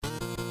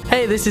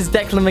Hey, this is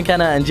Declan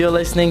McKenna, and you're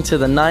listening to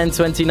the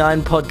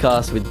 929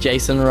 podcast with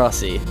Jason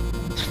Rossi.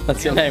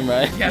 That's your name,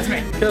 right? Yeah, that's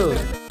me. Cool.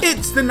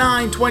 It's the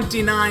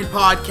 929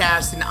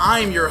 podcast, and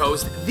I'm your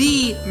host,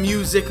 the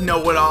music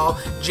know-it-all,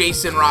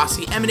 Jason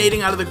Rossi,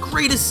 emanating out of the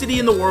greatest city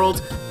in the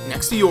world,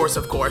 next to yours,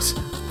 of course,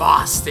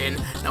 Boston.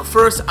 Now,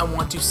 first, I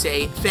want to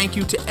say thank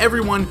you to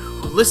everyone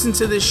who listens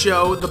to this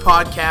show, the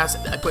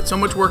podcast. I put so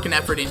much work and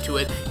effort into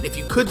it, and if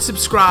you could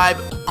subscribe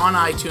on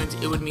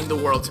iTunes, it would mean the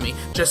world to me.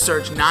 Just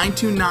search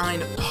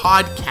 929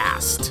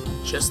 podcast.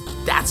 Just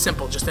that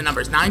simple, just the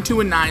numbers,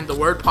 929, the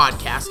word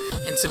podcast,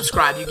 and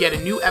subscribe. You get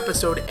a new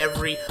episode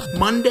every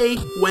Monday,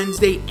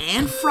 Wednesday,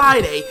 and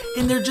Friday,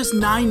 and they're just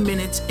 9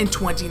 minutes and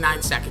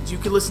 29 seconds. You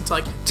can listen to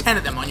like 10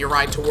 of them on your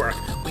ride to work.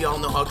 We all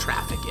know how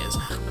traffic is.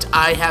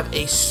 I have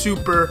a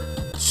super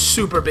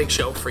big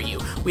show for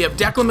you. We have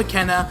Declan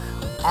McKenna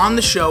on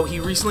the show. He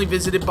recently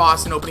visited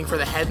Boston, opening for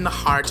The Head and the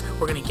Heart.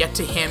 We're going to get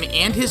to him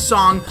and his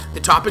song. The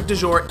topic du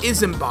jour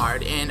is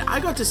Isambard, and I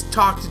got to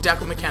talk to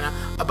Declan McKenna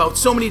about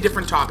so many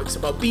different topics,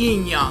 about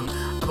being young,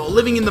 about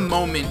living in the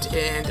moment,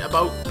 and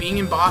about being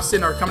in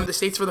Boston or coming to the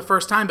States for the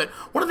first time. But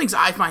one of the things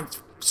I find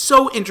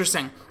so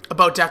interesting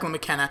about Declan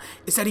McKenna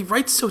is that he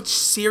writes so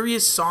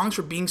serious songs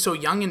for being so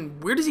young,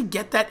 and where does he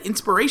get that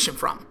inspiration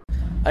from?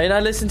 I mean, I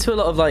listen to a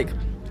lot of, like,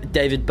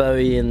 David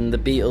Bowie and the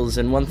Beatles,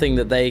 and one thing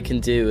that they can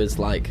do is,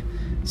 like,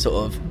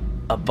 sort of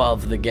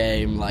above the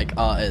game, like,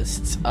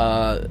 artists.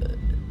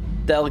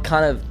 They'll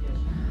kind of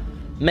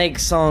make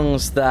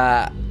songs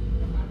that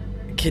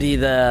could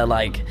either,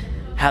 like,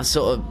 have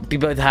sort of be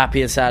both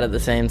happy and sad at the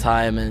same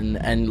time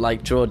and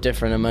like, draw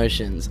different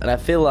emotions. And I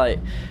feel like,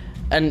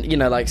 and, you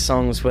know, like,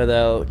 songs where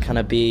they'll kind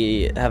of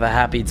have a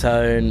happy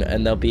tone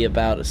and they'll be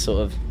about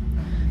sort of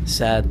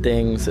sad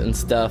things and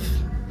stuff.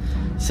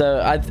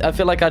 So I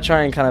feel like I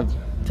try and kind of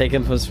take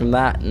influence from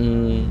that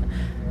and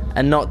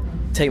not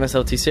take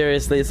myself too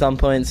seriously at some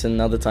points,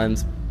 and other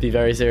times be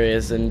very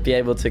serious and be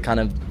able to kind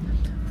of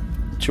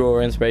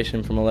draw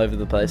inspiration from all over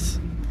the place.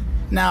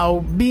 Now,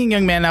 being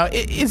young man now,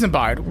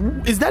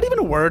 Isambard, is that even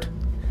a word?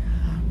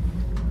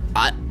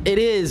 It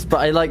is,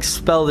 but I, like,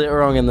 spelled it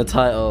wrong in the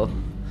title.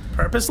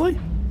 Purposely?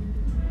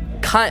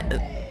 Kind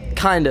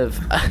of.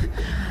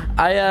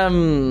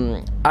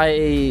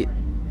 I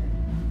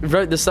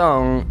wrote the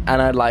song,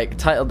 and I'd, like,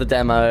 titled the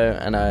demo,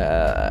 and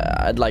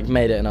I'd, like,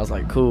 made it, and I was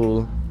like,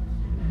 cool.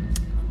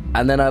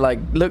 And then I, like,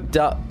 looked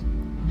up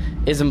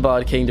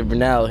Isambard King de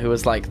Brunel, who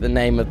was, like, the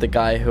name of the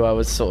guy who I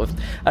was sort of,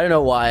 I don't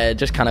know why, I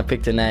just kind of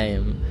picked a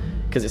name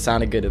because it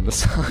sounded good in the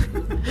song.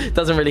 It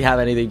doesn't really have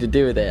anything to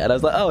do with it. And I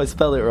was like, oh, I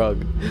spelled it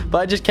wrong. But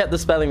I just kept the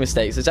spelling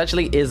mistakes. It's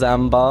actually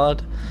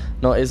Isambard,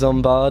 not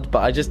Isambard, but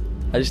I just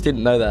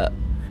didn't know that.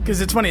 Because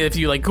it's funny, if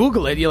you, like,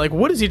 Google it, you're like,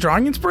 what is he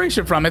drawing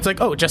inspiration from? It's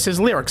like, oh, just his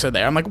lyrics are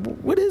there. I'm like,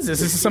 what is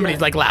this? Is this somebody's,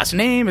 like, last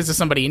name? Is this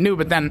somebody he knew?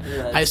 But then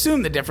I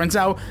assume the difference.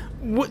 Now,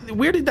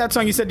 where did that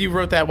song, you said you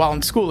wrote that while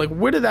in school, like,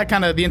 where did that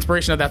kind of, the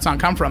inspiration of that song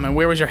come from, and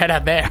where was your head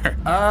at there?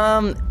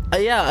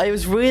 Yeah, it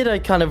was weird. I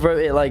kind of wrote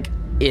it, like,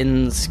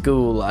 in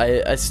school.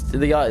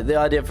 The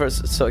idea for it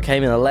sort of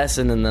came in a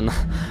lesson, and then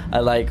I,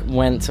 like,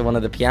 went to one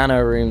of the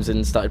piano rooms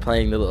and started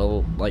playing the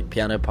little, like,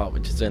 piano part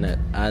which is in it,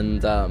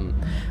 and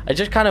I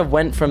just kind of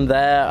went from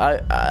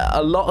there.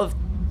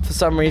 For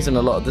some reason,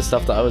 a lot of the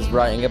stuff that I was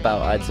writing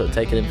about, I'd sort of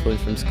taken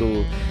influence from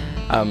school.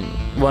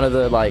 One of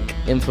the, like,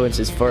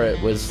 influences for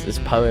it was this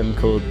poem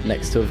called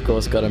Next to, of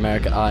course, God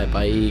America I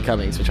by E.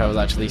 Cummings, which I was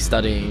actually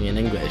studying in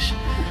English,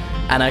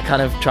 and I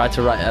kind of tried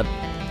to write a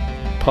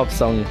pop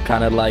song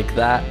kind of like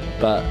that,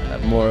 but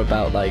more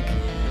about, like,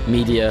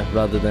 media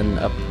rather than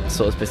a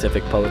sort of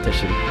specific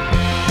politician.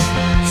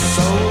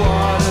 So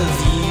what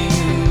of you,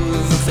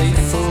 the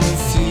faithful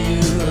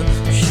few,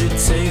 should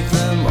take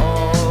them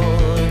all,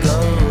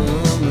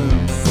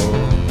 government for.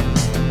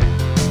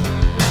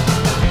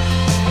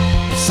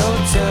 So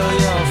tell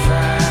your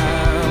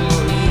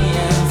family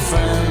and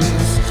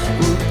friends,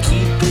 we'll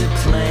keep it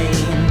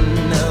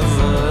plain,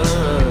 never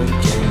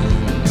again.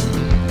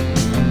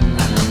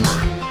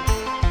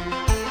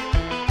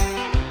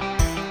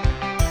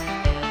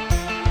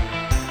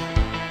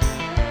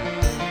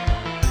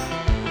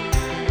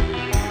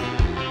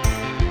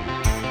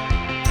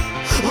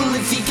 Well,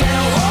 if you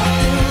can't walk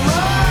the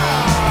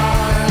road,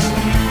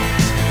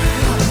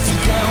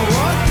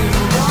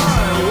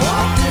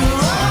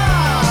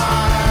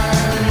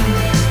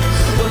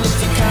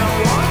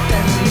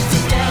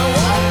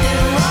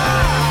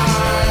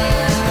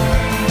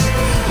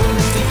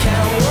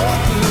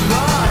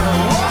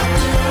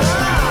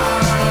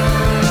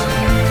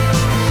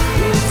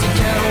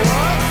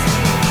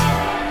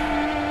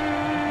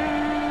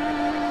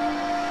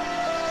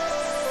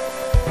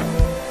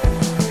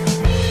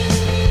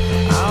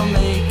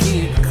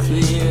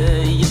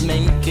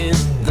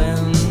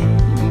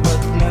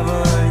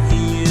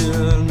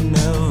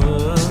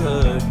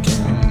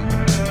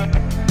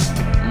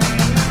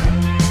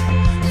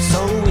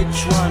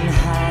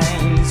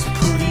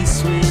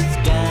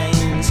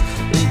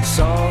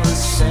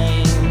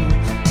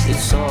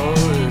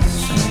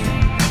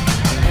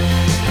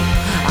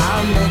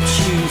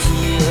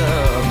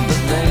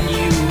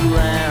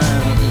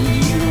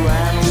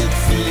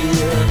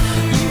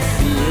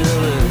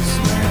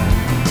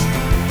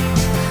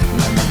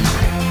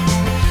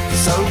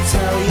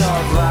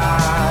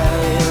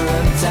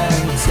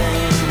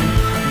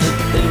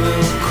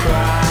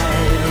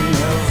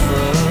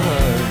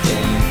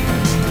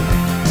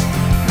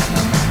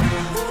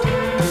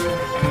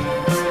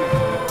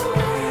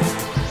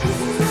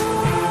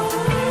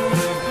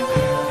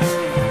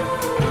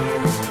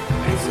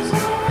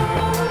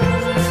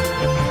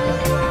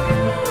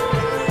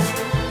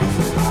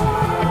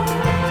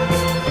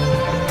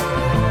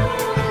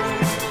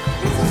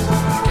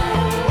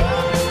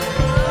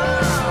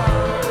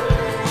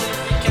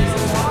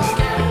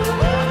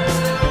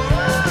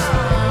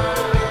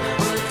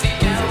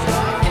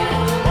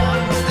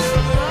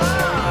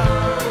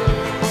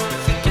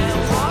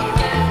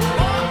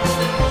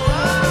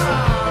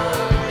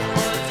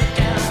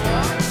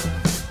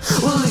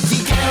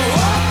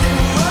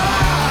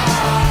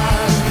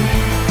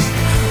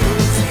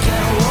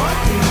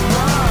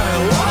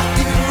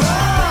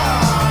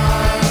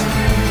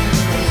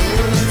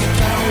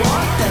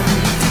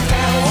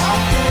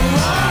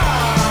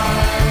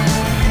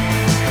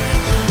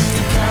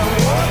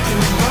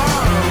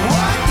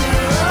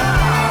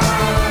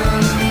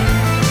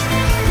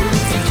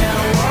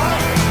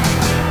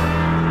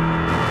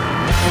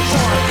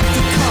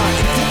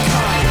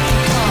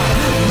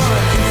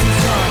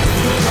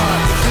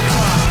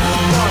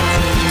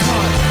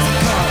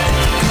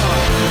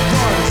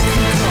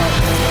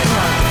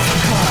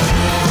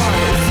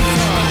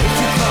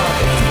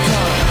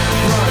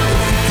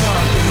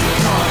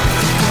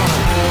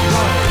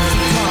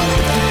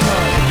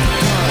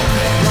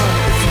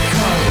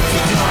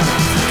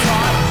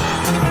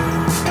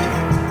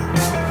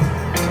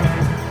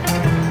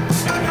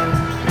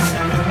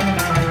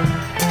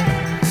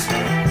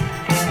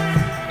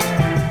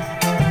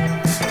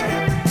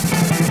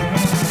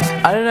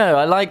 I don't know.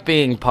 I like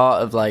being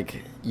part of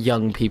like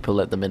young people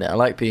at the minute. I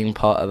like being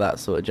part of that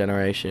sort of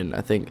generation.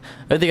 I don't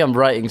think I'm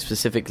writing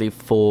specifically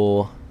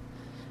for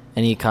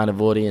any kind of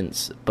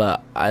audience,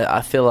 but I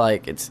feel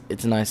like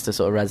it's nice to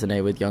sort of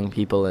resonate with young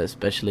people,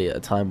 especially at a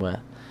time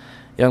where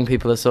young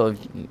people are sort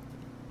of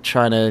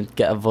trying to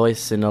get a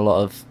voice in a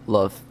lot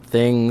of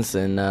things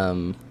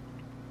and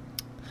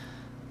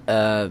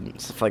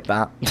stuff like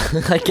that.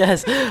 I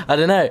guess I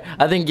don't know.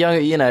 I think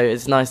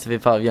it's nice to be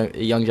part of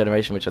a young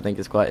generation, which I think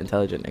is quite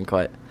intelligent and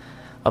quite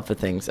up for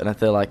things, and I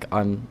feel like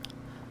I'm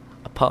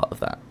a part of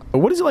that.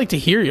 What is it like to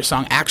hear your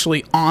song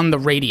actually on the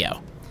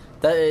radio?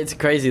 It's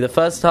crazy. The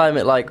first time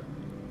it like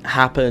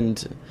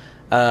happened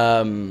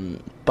by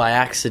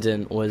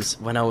accident was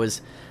when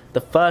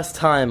the first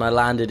time I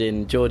landed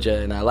in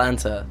Georgia, in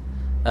Atlanta,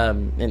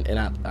 in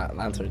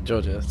Atlanta,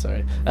 Georgia.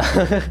 Sorry.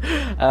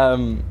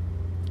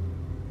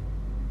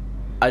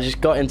 I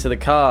just got into the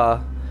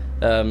car.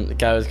 The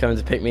guy was coming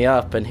to pick me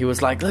up, and he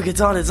was like, "Look,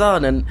 it's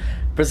on!" And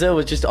Brazil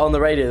was just on the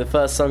radio, the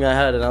first song I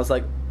heard, and I was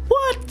like,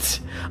 "What?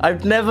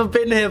 I've never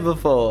been here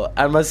before,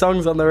 and my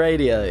song's on the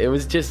radio." It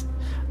was just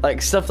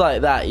like stuff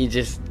like that. You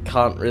just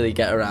can't really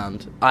get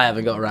around. I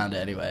haven't got around it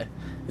anyway.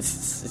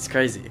 It's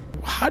crazy.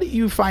 How do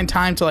you find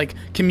time to like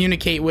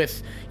communicate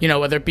with,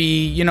 whether it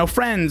be,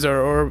 friends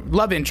or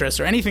love interests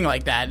or anything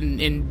like that?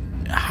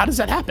 And how does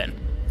that happen?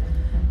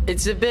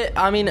 It's a bit,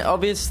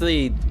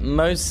 obviously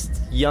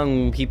most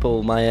young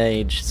people my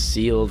age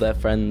see all their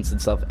friends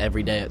and stuff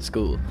every day at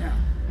school. Yeah.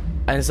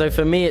 And so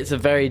for me, it's a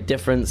very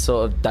different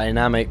sort of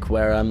dynamic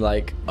where I'm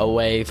like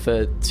away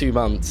for 2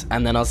 months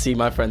and then I'll see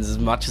my friends as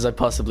much as I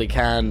possibly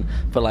can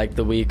for like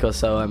the week or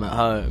so I'm at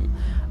home.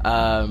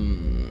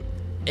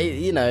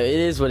 It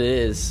is what it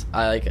is.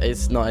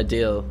 It's not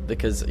ideal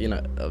because,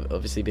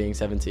 obviously being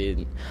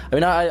 17,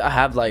 I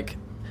have like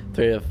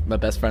 3 of my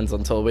best friends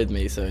on tour with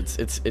me, so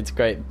it's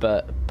great.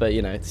 But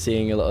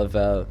seeing a lot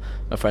of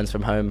my friends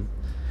from home,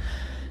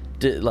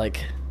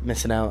 like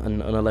missing out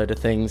on a load of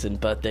things and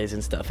birthdays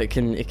and stuff, it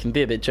can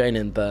be a bit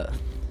draining. But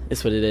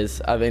it's what it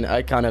is. I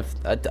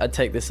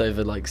take this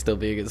over like still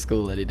being at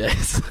school any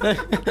days.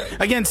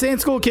 Again, stay in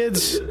school,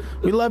 kids.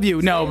 We love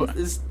you.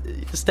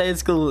 Stay in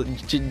school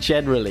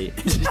generally.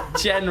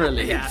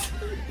 Generally. Yeah.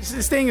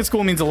 Staying in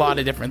school means a lot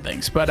of different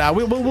things, but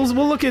we'll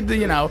look at the,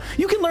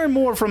 you can learn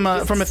more from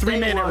a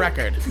 3-minute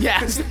record.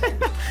 Yes.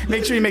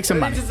 Make sure you make some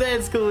money. To stay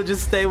in school,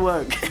 just stay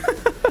woke.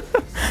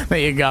 There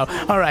you go.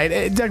 All right,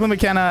 Declan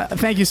McKenna,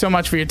 thank you so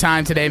much for your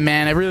time today,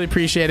 man. I really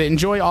appreciate it.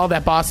 Enjoy all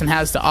that Boston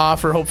has to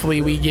offer.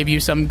 Hopefully we give you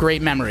some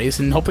great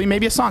memories and hopefully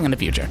maybe a song in the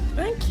future.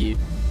 Thank you.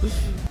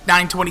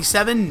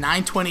 927,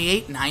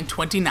 928,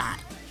 929.